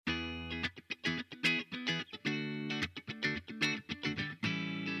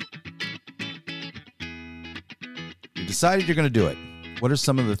You decided you're going to do it. What are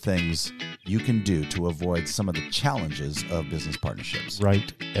some of the things you can do to avoid some of the challenges of business partnerships?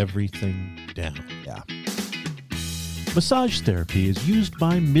 Write everything down. Yeah. Massage therapy is used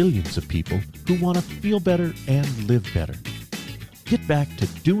by millions of people who want to feel better and live better. Get back to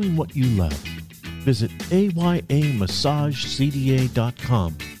doing what you love. Visit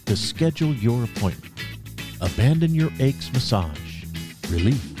ayamasagecda.com to schedule your appointment. Abandon your aches massage.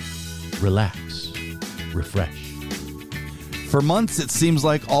 Relief. Relax. Refresh. For months, it seems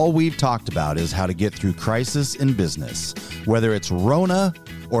like all we've talked about is how to get through crisis in business, whether it's Rona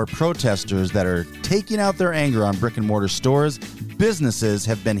or protesters that are taking out their anger on brick and mortar stores. Businesses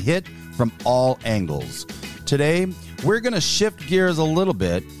have been hit from all angles. Today, we're going to shift gears a little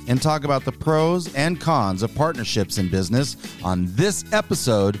bit and talk about the pros and cons of partnerships in business on this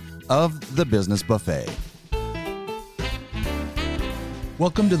episode of The Business Buffet.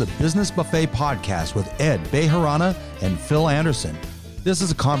 Welcome to the Business Buffet podcast with Ed Bejarana and Phil Anderson. This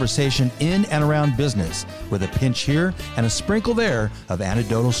is a conversation in and around business with a pinch here and a sprinkle there of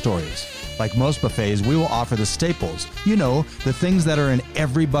anecdotal stories. Like most buffets, we will offer the staples. You know, the things that are in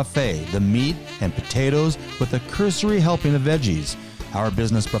every buffet, the meat and potatoes with a cursory helping of veggies. Our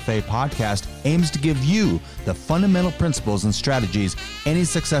Business Buffet podcast aims to give you the fundamental principles and strategies any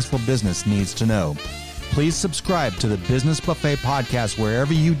successful business needs to know. Please subscribe to the Business Buffet podcast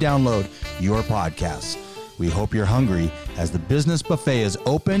wherever you download your podcasts. We hope you're hungry as the Business Buffet is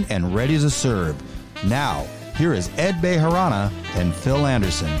open and ready to serve. Now, here is Ed Bejarana and Phil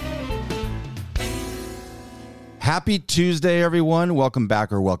Anderson. Happy Tuesday, everyone. Welcome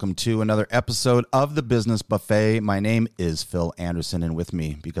back or welcome to another episode of the Business Buffet. My name is Phil Anderson, and with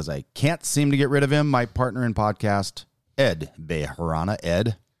me, because I can't seem to get rid of him, my partner in podcast, Ed Bejarana.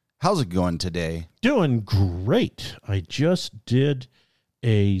 Ed, how's it going today? Doing great. I just did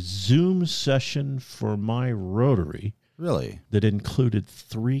a Zoom session for my Rotary. Really? That included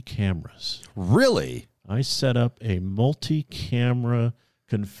 3 cameras. Really? I set up a multi-camera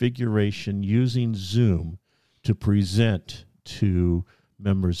configuration using Zoom to present to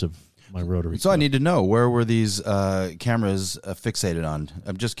members of my Rotary So Club. I need to know, where were these cameras fixated on?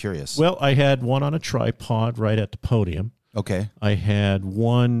 I'm just curious. Well, I had one on a tripod right at the podium. Okay. I had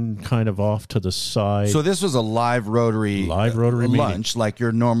one kind of off to the side. So this was a live Rotary lunch, like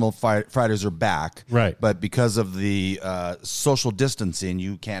your normal Fridays are back. Right. But because of the social distancing,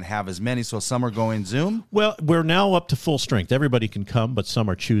 you can't have as many, so some are going Zoom? Well, we're now up to full strength. Everybody can come, but some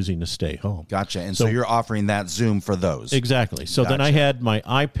are choosing to stay home. Gotcha. And so you're offering that Zoom for those. Exactly. So then I had my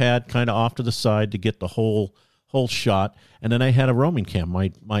iPad kind of off to the side to get the whole shot, and then I had a roaming cam,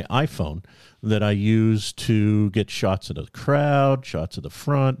 my iPhone, that I used to get shots of the crowd, shots of the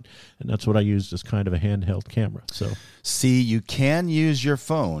front, and that's what I used as kind of a handheld camera. So, see, you can use your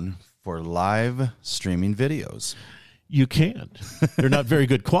phone for live streaming videos. You can. They're not very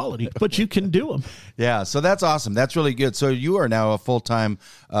good quality, but you can do them. Yeah, so that's awesome. That's really good. So you are now a full-time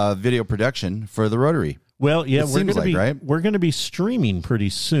video production for the Rotary. Well, yeah, we're going to be streaming pretty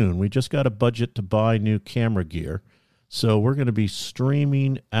soon. We just got a budget to buy new camera gear. So we're going to be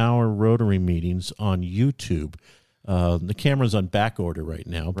streaming our Rotary meetings on YouTube. The camera's on back order right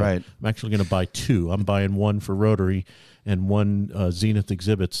now, but right. I'm actually going to buy 2. I'm buying one for Rotary and one Zenith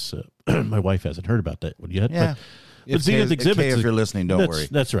Exhibits. My wife hasn't heard about that one yet. Yeah. But Zenith Exhibits, if you're listening, don't worry.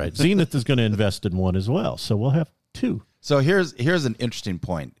 That's right. Zenith is going to invest in one as well. So we'll have 2. So here's an interesting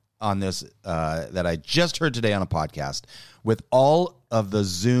point on this that I just heard today on a podcast. With all of the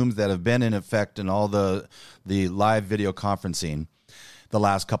Zooms that have been in effect and all the live video conferencing the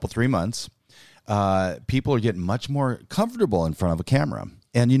last 3 months, people are getting much more comfortable in front of a camera.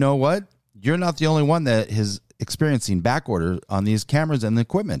 And you know what? You're not the only one that is experiencing back order on these cameras and the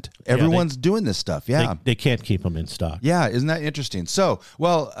equipment. Everyone's doing this stuff. Yeah. They can't keep them in stock. Yeah. Isn't that interesting? So,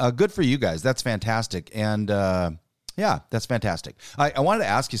 well, good for you guys. That's fantastic. And yeah, that's fantastic. I wanted to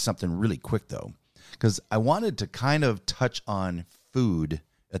ask you something really quick, though, because I wanted to kind of touch on food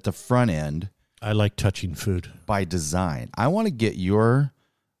at the front end. I like touching food by design. I want to get your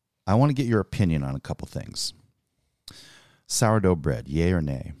opinion on a couple things. Sourdough bread, yay or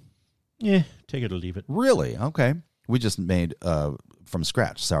nay? Yeah, take it or leave it. Really? Okay. We just made from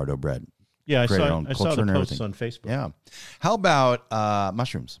scratch sourdough bread. Yeah, I saw the posts on Facebook. Yeah. How about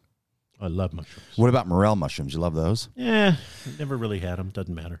mushrooms? I love mushrooms. What about morel mushrooms? You love those? Yeah, never really had them.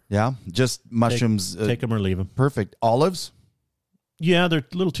 Doesn't matter. Yeah, just mushrooms. Take them or leave them. Perfect. Olives? Yeah, they're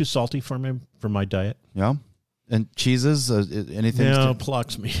a little too salty for me, for my diet. Yeah. And cheeses? Anything? No,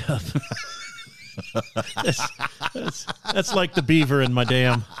 plucks me up. That's like the beaver in my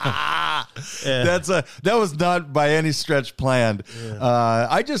dam. That was not by any stretch planned. Yeah.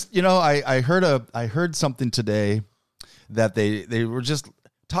 I just, I heard something today that they were just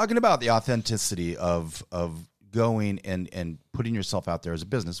talking about the authenticity of going and putting yourself out there as a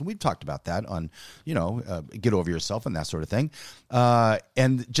business. And we've talked about that on, get over yourself and that sort of thing.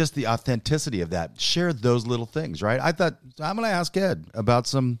 And just the authenticity of that. Share those little things, right? I thought, I'm going to ask Ed about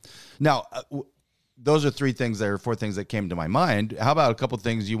some. Now, those are 4 things that came to my mind. How about a couple of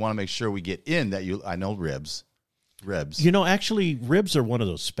things you want to make sure we get in that I know ribs. Actually, ribs are one of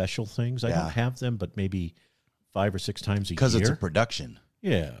those special things. I don't have them, but maybe 5 or 6 times a year. Because it's a production.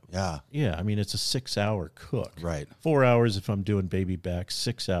 Yeah. I mean, it's a 6-hour cook. Right. 4 hours if I'm doing baby back,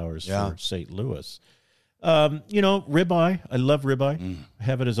 6 hours for St. Louis. Ribeye. I love ribeye.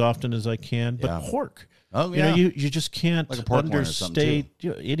 Have it as often as I can. But pork. Oh, yeah. You just can't like a pork understate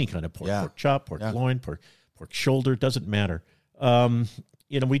any kind of pork. Pork chop, pork loin, pork shoulder. Doesn't matter.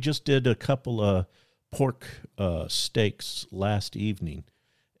 We just did a couple of pork steaks last evening.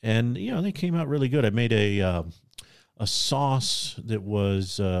 And, they came out really good. I made a sauce that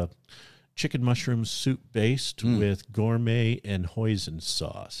was chicken mushroom soup based with gourmet and hoisin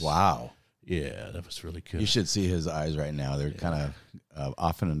sauce. Wow. Yeah, that was really good. You should see his eyes right now. They're kind of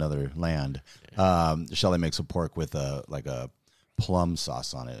off in another land. Shelley makes a pork with a plum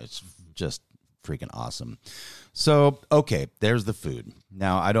sauce on it. It's just freaking awesome. So, okay, there's the food.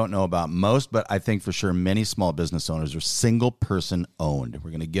 Now, I don't know about most, but I think for sure many small business owners are single person owned. We're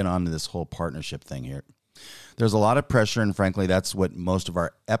going to get on to this whole partnership thing here. There's a lot of pressure, and frankly, that's what most of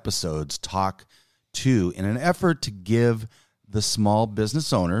our episodes talk to in an effort to give the small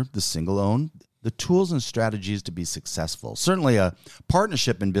business owner, the single owned, the tools and strategies to be successful. Certainly, a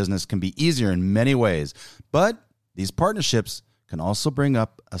partnership in business can be easier in many ways, but these partnerships can also bring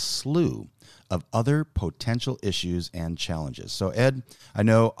up a slew of other potential issues and challenges. So, Ed, I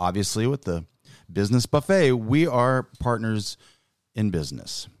know obviously with the Business Buffet, we are partners in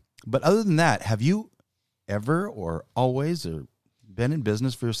business. But other than that, have you ever or always been in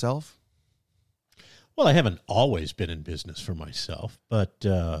business for yourself? Well, I haven't always been in business for myself, but,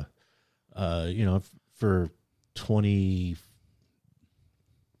 for 20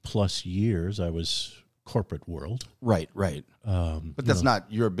 plus years, I was corporate world. Right. But that's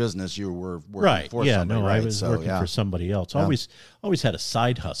not your business. You were working for somebody, I was working for somebody else. Always had a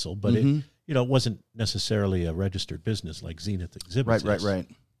side hustle, but it wasn't necessarily a registered business like Zenith Exhibits. Right.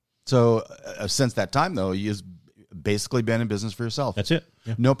 So since that time, though, you've basically been in business for yourself. That's it.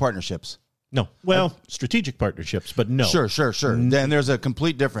 Yeah. No partnerships. No. Well, strategic partnerships, but no. Sure. Then there's a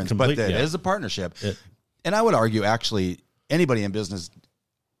complete difference. But it is a partnership. And I would argue, actually, anybody in business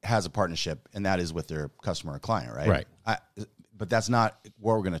has a partnership, and that is with their customer or client, right? Right. But that's not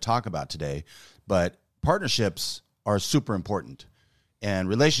what we're going to talk about today. But partnerships are super important, and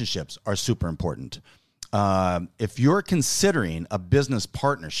relationships are super important. If you're considering a business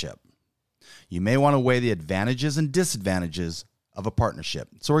partnership, you may want to weigh the advantages and disadvantages of a partnership.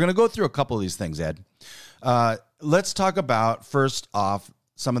 So we're going to go through a couple of these things, Ed. Let's talk about, first off,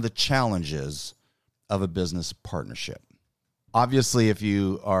 some of the challenges of a business partnership. Obviously, if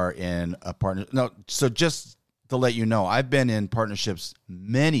you are in a partner, so just to let you know, I've been in partnerships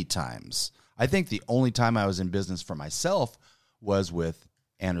many times. I think the only time I was in business for myself was with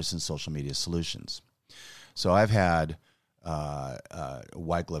Anderson Social Media Solutions. So I've had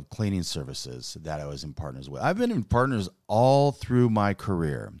White Glove Cleaning Services that I was in partners with. I've been in partners all through my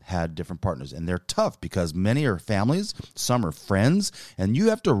career, had different partners, and they're tough because many are families, some are friends, and you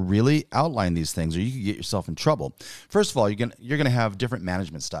have to really outline these things or you can get yourself in trouble. First of all, you're going to have different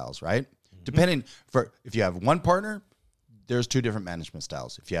management styles, right? Mm-hmm. Depending, if you have one partner, there's 2 different management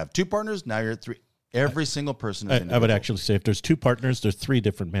styles. If you have 2 partners, now you're at 3. Every single person is individual. I would actually say if there's 2 partners, there's 3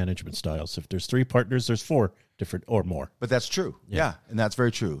 different management styles. If there's 3 partners, there's 4 different or more. But that's true. Yeah, and that's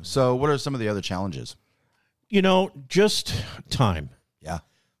very true. So what are some of the other challenges? Just time. Yeah.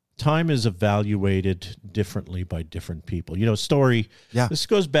 Time is evaluated differently by different people. Story. Yeah. This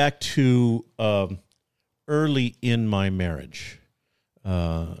goes back to early in my marriage.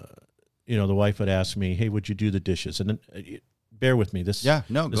 The wife would ask me, "Hey, would you do the dishes?" And then, bear with me. This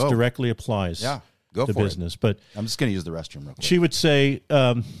directly applies. Yeah. Go to for business, it. But I'm just going to use the restroom real quick. She would say,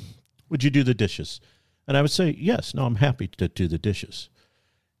 would you do the dishes? And I would say, yes. No, I'm happy to do the dishes.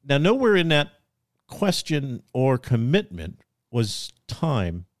 Now, nowhere in that question or commitment was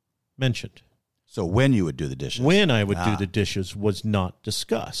time mentioned. So when you would do the dishes? When I would do the dishes was not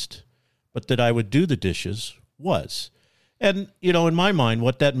discussed, but that I would do the dishes was. And, in my mind,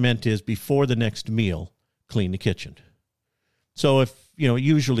 what that meant is before the next meal, clean the kitchen. So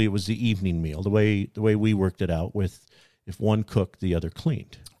usually it was the evening meal, the way we worked it out with if one cooked, the other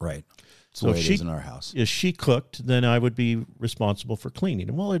cleaned. Right. So the way it is in our house. If she cooked, then I would be responsible for cleaning.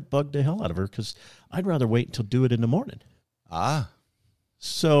 And it bugged the hell out of her because I'd rather wait until do it in the morning.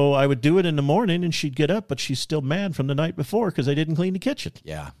 So I would do it in the morning, and she'd get up, but she's still mad from the night before because I didn't clean the kitchen.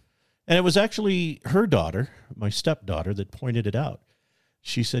 Yeah. And it was actually her daughter, my stepdaughter, that pointed it out.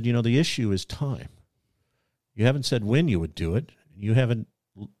 She said, the issue is time. You haven't said when you would do it. You haven't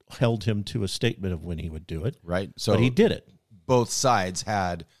held him to a statement of when he would do it. Right. So but he did it. Both sides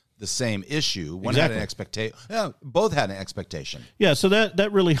had the same issue. One had an expectation. Yeah, both had an expectation. Yeah, so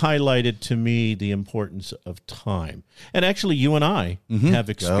that really highlighted to me the importance of time. And actually, you and I have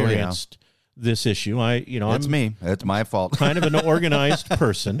experienced this issue. It's me. It's my fault. Kind of an organized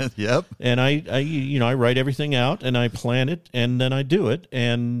person. Yep. And I write everything out and I plan it and then I do it.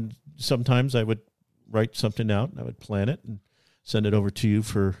 And sometimes I would write something out and I would plan it and send it over to you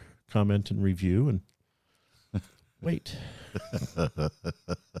for comment and review and wait.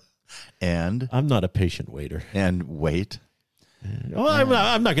 And I'm not a patient waiter. And wait. Well,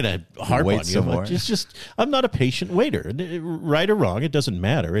 I'm not going to harp on you. Some more. It's just I'm not a patient waiter. Right or wrong, it doesn't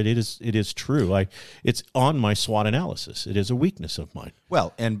matter. It is true. It's on my SWOT analysis. It is a weakness of mine.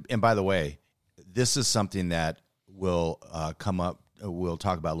 Well, and by the way, this is something that will come up. We'll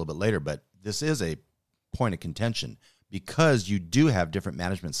talk about a little bit later, but this is a point of contention because you do have different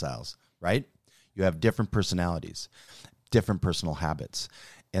management styles, right? You have different personalities, different personal habits.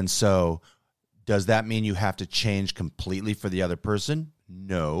 And so does that mean you have to change completely for the other person?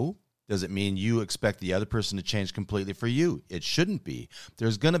 No. Does it mean you expect the other person to change completely for you? It shouldn't be.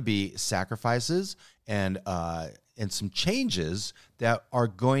 There's going to be sacrifices and some changes that are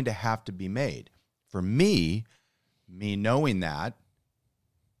going to have to be made. For me knowing that,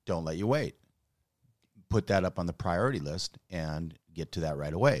 don't let you wait. Put that up on the priority list and get to that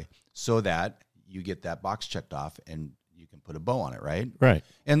right away so that you get that box checked off and you can put a bow on it, right? Right.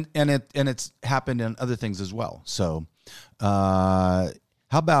 And it's happened in other things as well. So, how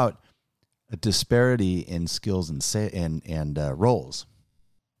about a disparity in skills and roles?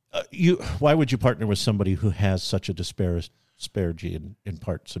 Why would you partner with somebody who has such a disparity in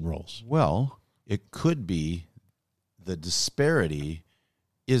parts and roles? Well, it could be the disparity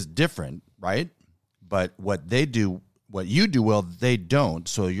is different, right? But what you do well, they don't.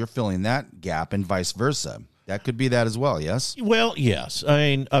 So you're filling that gap and vice versa. That could be that as well, yes? Well, yes. I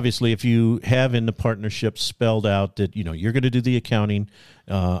mean, obviously, if you have in the partnership spelled out that, you're going to do the accounting,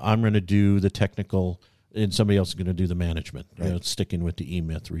 I'm going to do the technical, and somebody else is going to do the management, right. Sticking with the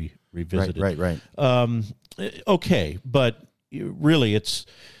E-Myth revisited. Right. Okay, but really it's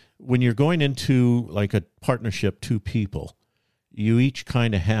when you're going into like a partnership, two people, you each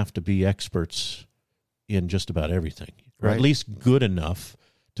kind of have to be experts in just about everything, or right. at least good enough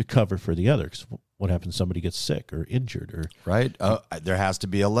to cover for the other. 'Cause what happens if somebody gets sick or injured? Or right. There has to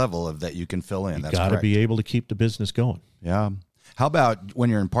be a level of that you can fill in. That's got to correct. be able to keep the business going. Yeah. How about when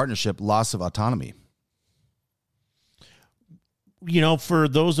you're in partnership, loss of autonomy? For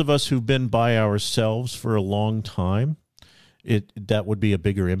those of us who've been by ourselves for a long time, that would be a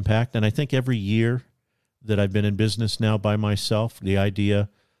bigger impact. And I think every year that I've been in business now by myself, the idea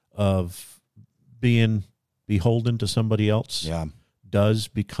of being beholden to somebody else does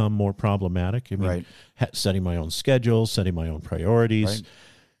become more problematic. I mean, right. Setting my own schedule, setting my own priorities.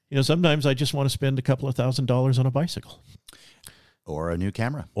 Right. Sometimes I just want to spend a couple of $1,000s on a bicycle. Or a new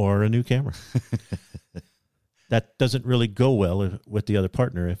camera. That doesn't really go well with the other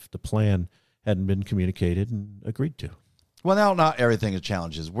partner if the plan hadn't been communicated and agreed to. Well, not everything is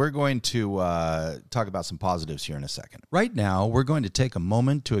challenges. We're going to talk about some positives here in a second. Right now, we're going to take a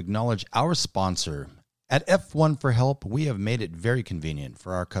moment to acknowledge our sponsor. At F1 for Help, we have made it very convenient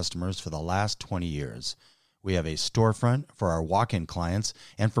for our customers for the last 20 years. We have a storefront for our walk-in clients,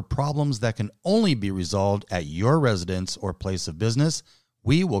 and for problems that can only be resolved at your residence or place of business,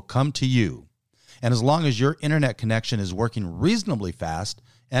 we will come to you. And as long as your internet connection is working reasonably fast,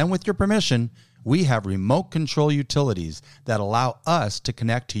 and with your permission, we have remote control utilities that allow us to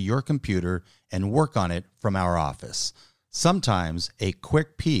connect to your computer and work on it from our office. Sometimes a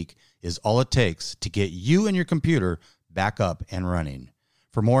quick peek is all it takes to get you and your computer back up and running.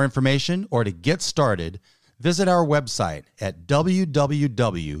 For more information or to get started, visit our website at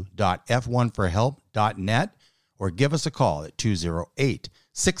www.f1forhelp.net or give us a call at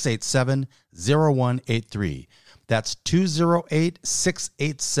 208-687-0183. That's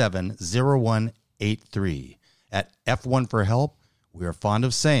 208-687-0183. At F1 for Help, we are fond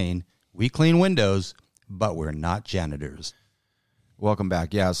of saying, we clean windows, but we're not janitors. Welcome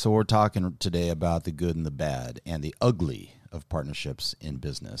back. Yeah, so we're talking today about the good and the bad and the ugly of partnerships in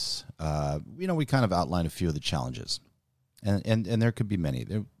business. We kind of outlined a few of the challenges, and there could be many.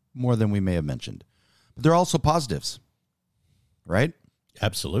 There more than we may have mentioned. But there are also positives, right?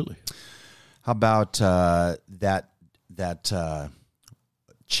 Absolutely. How about that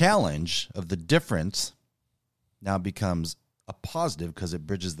challenge of the difference now becomes a positive because it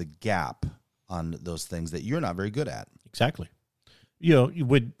bridges the gap on those things that you're not very good at. Exactly. You know,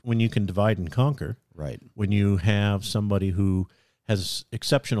 when you can divide and conquer, right? When you have somebody who has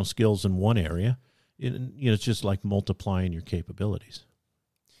exceptional skills in one area, it's just like multiplying your capabilities.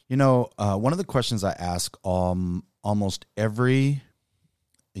 You know, one of the questions I ask almost every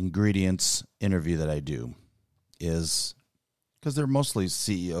ingredients interview that I do is, because they're mostly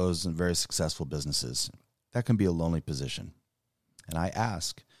CEOs and very successful businesses, that can be a lonely position. And I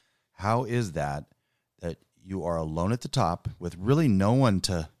ask, how is that you are alone at the top with really no one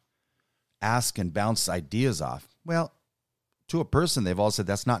to ask and bounce ideas off? Well, to a person, they've all said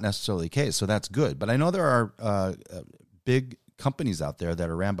that's not necessarily the case, so that's good. But I know there are big companies out there that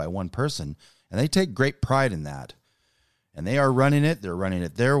are ran by one person, and they take great pride in that. And they are running it. They're running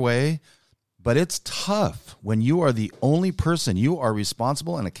it their way. But it's tough when you are the only person. You are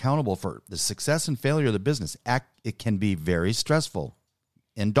responsible and accountable for the success and failure of the business. It can be very stressful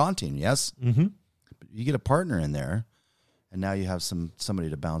and daunting, yes? Mm-hmm. You get a partner in there, and now you have somebody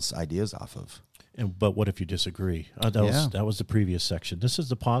to bounce ideas off of. But what if you disagree? That was the previous section. This is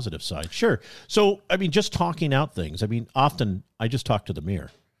the positive side. Sure. So, I mean, just talking out things. I mean, often I just talk to the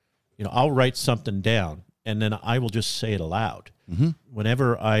mirror. You know, I'll write something down, and then I will just say it aloud. Mm-hmm.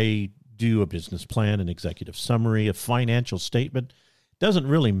 Whenever I do a business plan, an executive summary, a financial statement, it doesn't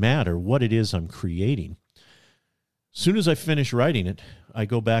really matter what it is I'm creating. As soon as I finish writing it, I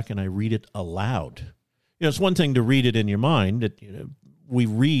go back and I read it aloud. You know, it's one thing to read it in your mind. We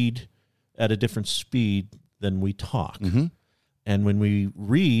read at a different speed than we talk. Mm-hmm. And when we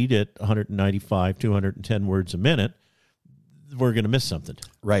read at 195, 210 words a minute, we're going to miss something.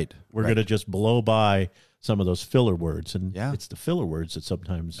 Right. We're going to just blow by some of those filler words. And yeah. It's the filler words that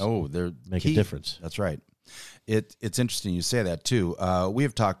sometimes they're make key. a difference. That's right. It's interesting you say that too. We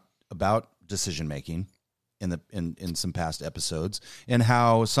have talked about decision-making in some past episodes, and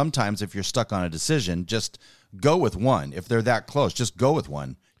how sometimes if you're stuck on a decision, just go with one. If they're that close, just go with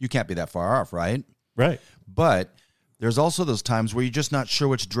one. You can't be that far off, right? Right. But there's also those times where you're just not sure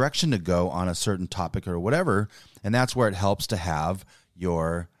which direction to go on a certain topic or whatever, and that's where it helps to have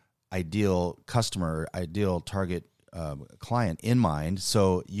your ideal customer, ideal target client in mind,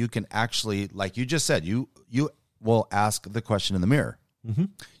 so you can actually, like you just said, you will ask the question in the mirror, mm-hmm.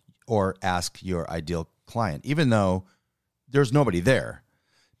 or ask your ideal client, even though there's nobody there,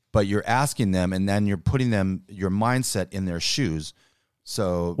 but you're asking them, and then you're putting your mindset in their shoes.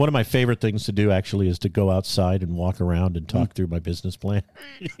 So one of my favorite things to do actually is to go outside and walk around and talk through my business plan.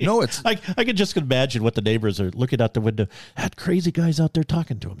 No, it's I can just imagine what the neighbors are looking out the window. That crazy guy's out there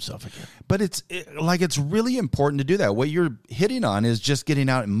talking to himself again. But it's really important to do that. What you're hitting on is just getting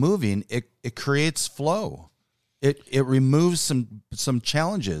out and moving. It creates flow. It removes some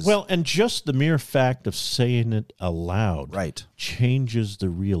challenges. Well, and just the mere fact of saying it aloud, right, changes the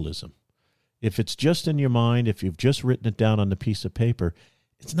realism. If it's just in your mind, if you've just written it down on the piece of paper,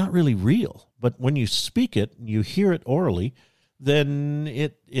 it's not really real. But when you speak it, you hear it orally, then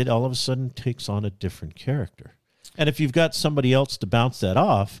it all of a sudden takes on a different character. And if you've got somebody else to bounce that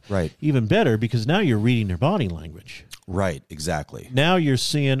off, right, even better, because now you're reading their body language. Right, exactly. Now you're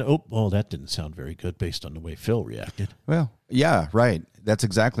seeing, that didn't sound very good based on the way Phil reacted. Well, yeah, right. That's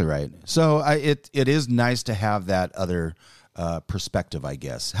exactly right. So it is nice to have that other perspective, I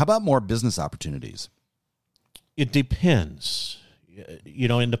guess. How about more business opportunities? It depends. You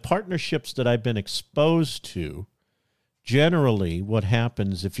know, in the partnerships that I've been exposed to, generally what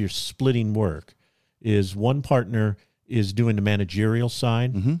happens if you're splitting work is one partner is doing the managerial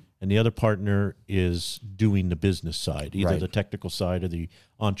side, mm-hmm. and the other partner is doing the business side, either right. the technical side or the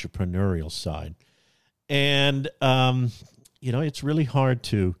entrepreneurial side. And, it's really hard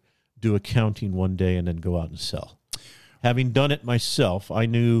to do accounting one day and then go out and sell. Having done it myself, I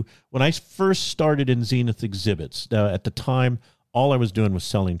knew when I first started in Zenith Exhibits, at the time, all I was doing was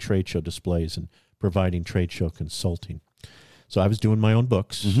selling trade show displays and providing trade show consulting. So I was doing my own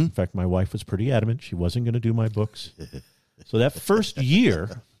books. Mm-hmm. In fact, my wife was pretty adamant. She wasn't going to do my books. So that first year,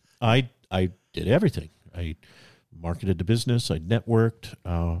 I did everything. I marketed the business. I networked.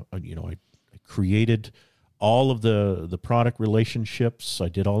 I created all of the product relationships. I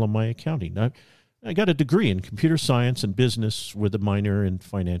did all of my accounting. I got a degree in computer science and business with a minor in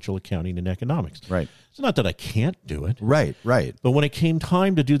financial accounting and economics. Right. It's not that I can't do it. Right, right. But when it came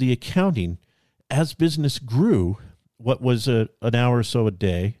time to do the accounting, as business grew, what was an hour or so a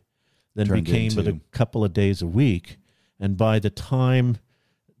day then became a couple of days a week. And by the time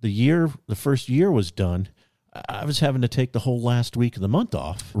the first year was done, I was having to take the whole last week of the month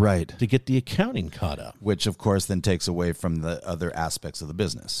off Right. to get the accounting caught up. Which, of course, then takes away from the other aspects of the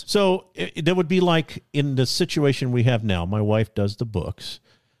business. So that would be like in the situation we have now. My wife does the books.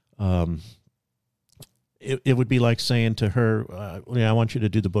 It would be like saying to her, I want you to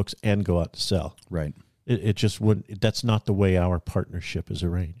do the books and go out to sell. Right. It just wouldn't. That's not the way our partnership is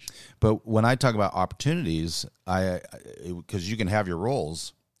arranged. But when I talk about opportunities, because you can have your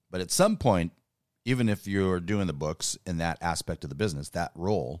roles, but at some point, even if you're doing the books in that aspect of the business, that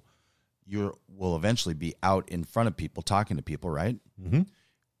role, you will eventually be out in front of people, talking to people, right? Mm-hmm.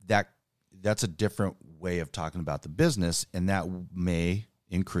 That's a different way of talking about the business, and that may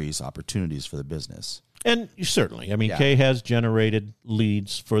increase opportunities for the business. And certainly, I mean, Yeah. Kay has generated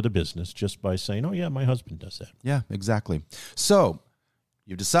leads for the business just by saying, oh, yeah, my husband does that. Yeah, exactly. So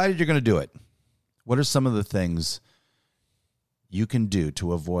you've decided you're going to do it. What are some of the things you can do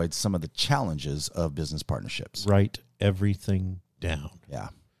to avoid some of the challenges of business partnerships? Write everything down. Yeah.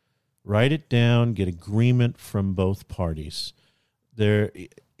 Write it down, get agreement from both parties.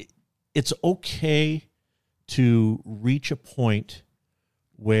 It's okay to reach a point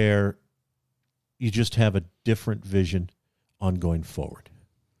where you just have a different vision on going forward.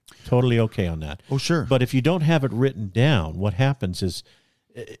 Totally okay on that. Oh, sure. But if you don't have it written down, what happens is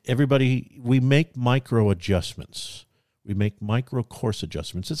we make micro adjustments. We make micro course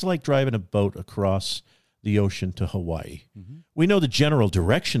adjustments. It's like driving a boat across the ocean to Hawaii. Mm-hmm. We know the general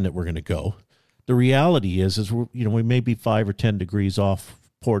direction that we're going to go. The reality is we may be 5 or 10 degrees off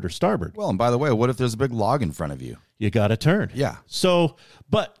port or starboard. Well, and by the way, what if there's a big log in front of you? You got to turn. Yeah. So,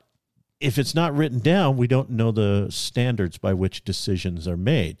 but if it's not written down, we don't know the standards by which decisions are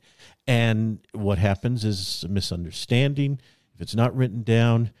made. And what happens is a misunderstanding. If it's not written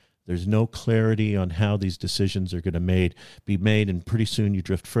down, there's no clarity on how these decisions are going to be made, and pretty soon you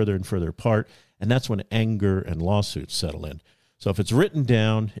drift further and further apart, and that's when anger and lawsuits settle in. So if it's written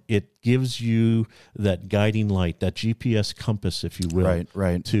down, it gives you that guiding light, that GPS compass, if you will,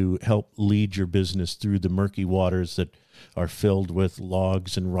 right. to help lead your business through the murky waters that are filled with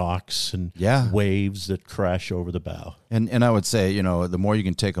logs and rocks and waves that crash over the bow. And I would say, the more you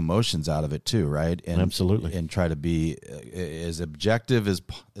can take emotions out of it too, right? And, absolutely. And try to be as objective as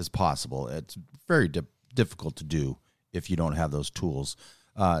possible. It's very difficult to do if you don't have those tools.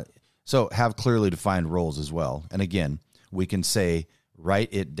 So have clearly defined roles as well. And again, we can say, write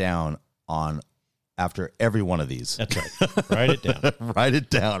it down after every one of these. That's right. Write it down. Write it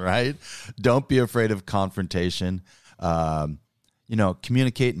down, right? Don't be afraid of confrontation.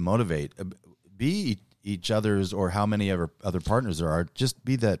 Communicate and motivate. Be each other's, or how many other partners there are. Just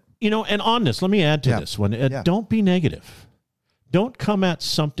be that. And on this, let me add to this one. Don't be negative. Don't come at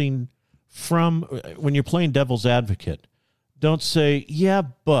something from, when you're playing devil's advocate, don't say, yeah,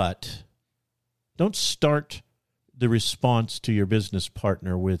 but. Don't start the response to your business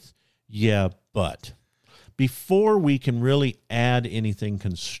partner with, yeah, but. Before we can really add anything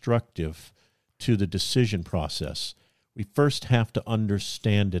constructive to the decision process, we first have to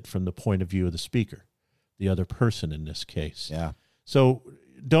understand it from the point of view of the speaker, the other person in this case. Yeah. So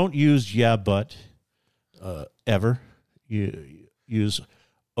don't use yeah, but ever. You use,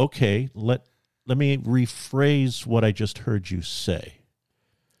 okay, let me rephrase what I just heard you say,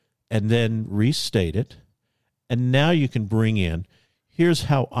 and then restate it. And now you can bring in, here's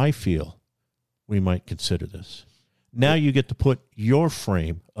how I feel we might consider this. Now you get to put your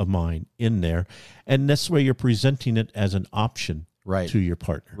frame of mind in there, and this way you're presenting it as an option to your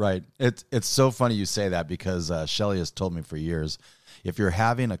partner. Right. It's so funny you say that, because Shelley has told me for years, if you're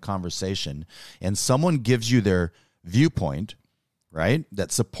having a conversation and someone gives you their viewpoint, right,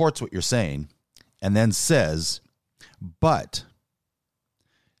 that supports what you're saying, and then says, but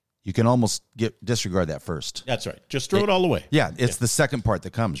you can almost disregard that first. That's right. Just throw it all away. Yeah, it's the second part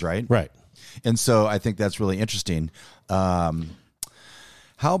that comes, right? Right. And so I think that's really interesting. How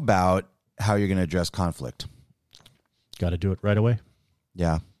about how you're going to address conflict? Got to do it right away.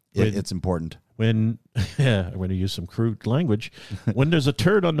 Yeah, it's important. I'm going to use some crude language. When there's a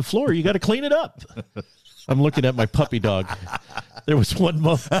turd on the floor, you got to clean it up. I'm looking at my puppy dog. There was one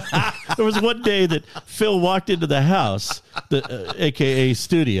day that Phil walked into the house, AKA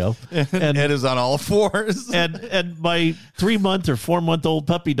studio, and Ed is on all fours. and my 3-month or 4-month-old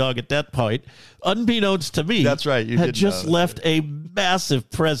puppy dog at that point, unbeknownst to me, that's right, had just left a massive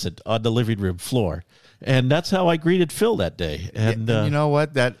present on the living room floor. And that's how I greeted Phil that day. And you know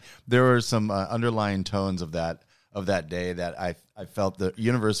what? That there were some underlying tones of that day that I felt the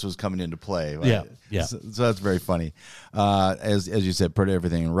universe was coming into play. Yeah. So that's very funny. As you said, put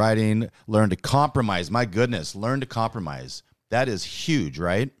everything in writing. Learn to compromise. My goodness, learn to compromise. That is huge,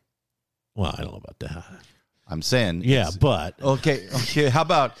 right? Well, I don't know about that. I'm saying. Yeah, but. Okay. How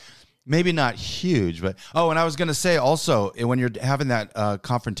about maybe not huge, but, and I was going to say also, when you're having that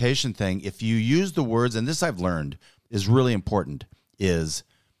confrontation thing, if you use the words, and this I've learned is really important, is,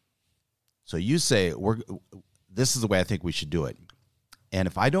 so you say, this is the way I think we should do it. And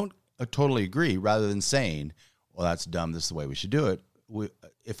if I don't totally agree, rather than saying, well, that's dumb, this is the way we should do it,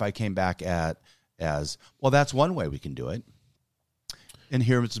 if I came back as, well, that's one way we can do it, and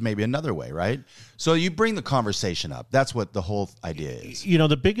here's maybe another way, right? So you bring the conversation up. That's what the whole idea is.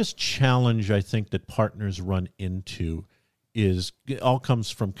 The biggest challenge I think that partners run into is, it all comes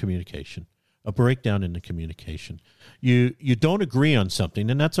from communication, a breakdown in the communication. You don't agree on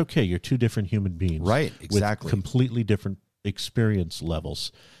something, and that's okay. You're two different human beings. Right, exactly. With completely different experience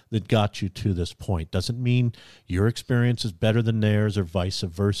levels that got you to this point. Doesn't mean your experience is better than theirs or vice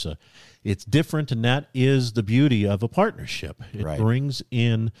versa. It's different, and that is the beauty of a partnership. It brings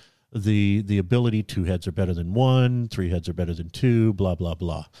in the ability 2 heads are better than 1, 3 heads are better than 2, blah, blah,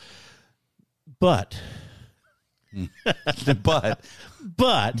 blah. But you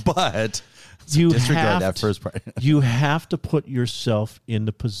disregard that first part. You have to put yourself in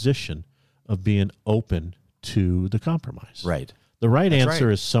the position of being open to the compromise. Right. The right answer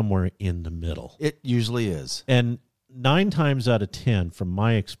is somewhere in the middle. It usually is. And 9 times out of 10, from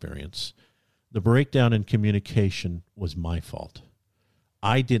my experience, the breakdown in communication was my fault.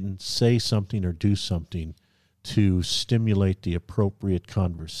 I didn't say something or do something to stimulate the appropriate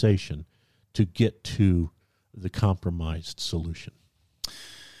conversation to get to the compromised solution.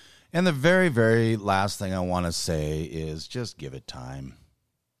 And the very, very last thing I want to say is just give it time,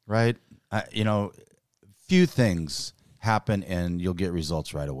 right? Few things happen and you'll get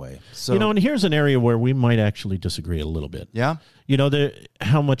results right away. So, and here's an area where we might actually disagree a little bit. Yeah.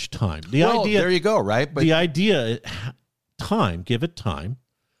 How much time? Idea, there you go, right? But the idea, time, give it time.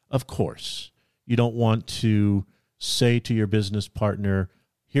 Of course, you don't want to say to your business partner,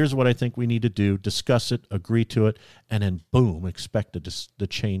 here's what I think we need to do, discuss it, agree to it, and then boom, expect the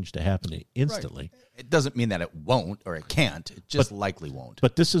change to happen instantly. Right. It doesn't mean that it won't or it can't. It just likely won't.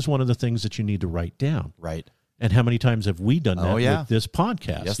 But this is one of the things that you need to write down. Right. And how many times have we done that with this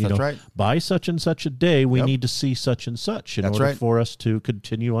podcast? Yes, that's right. By such and such a day, we need to see such and such in order for us to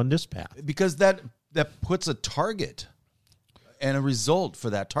continue on this path. Because that puts a target and a result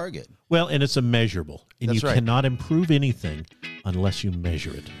for that target. Well, and it's immeasurable. And you cannot improve anything unless you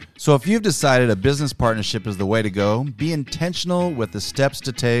measure it. So if you've decided a business partnership is the way to go, be intentional with the steps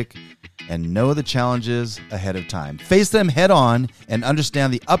to take and know the challenges ahead of time. Face them head on and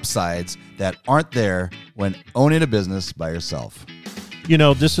understand the upsides that aren't there when owning a business by yourself.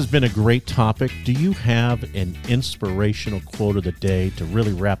 This has been a great topic. Do you have an inspirational quote of the day to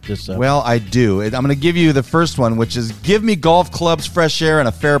really wrap this up? Well, I do. I'm going to give you the first one, which is, give me golf clubs, fresh air, and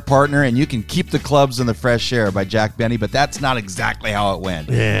a fair partner, and you can keep the clubs and the fresh air, by Jack Benny, but that's not exactly how it went.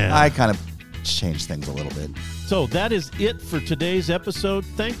 Yeah. I kind of changed things a little bit. So that is it for today's episode.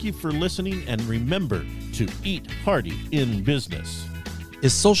 Thank you for listening, and remember to eat hearty in business.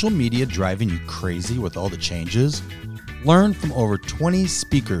 Is social media driving you crazy with all the changes? Learn from over 20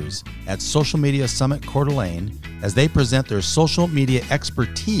 speakers at Social Media Summit Coeur d'Alene as they present their social media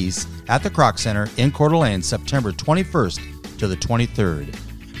expertise at the Kroc Center in Coeur d'Alene, September 21st to the 23rd.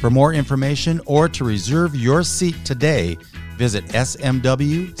 For more information or to reserve your seat today, visit smwcda.com.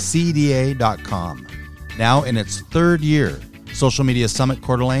 Now in its 3rd year, Social Media Summit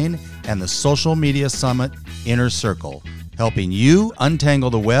Coeur d'Alene and the Social Media Summit Inner Circle, helping you untangle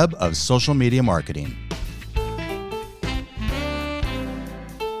the web of social media marketing.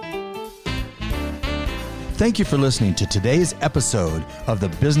 Thank you for listening to today's episode of the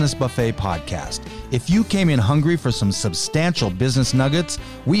Business Buffet Podcast. If you came in hungry for some substantial business nuggets,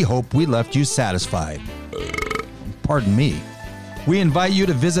 we hope we left you satisfied. Pardon me. We invite you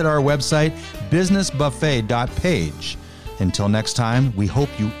to visit our website, businessbuffet.page. Until next time, we hope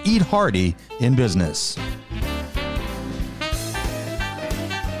you eat hearty in business.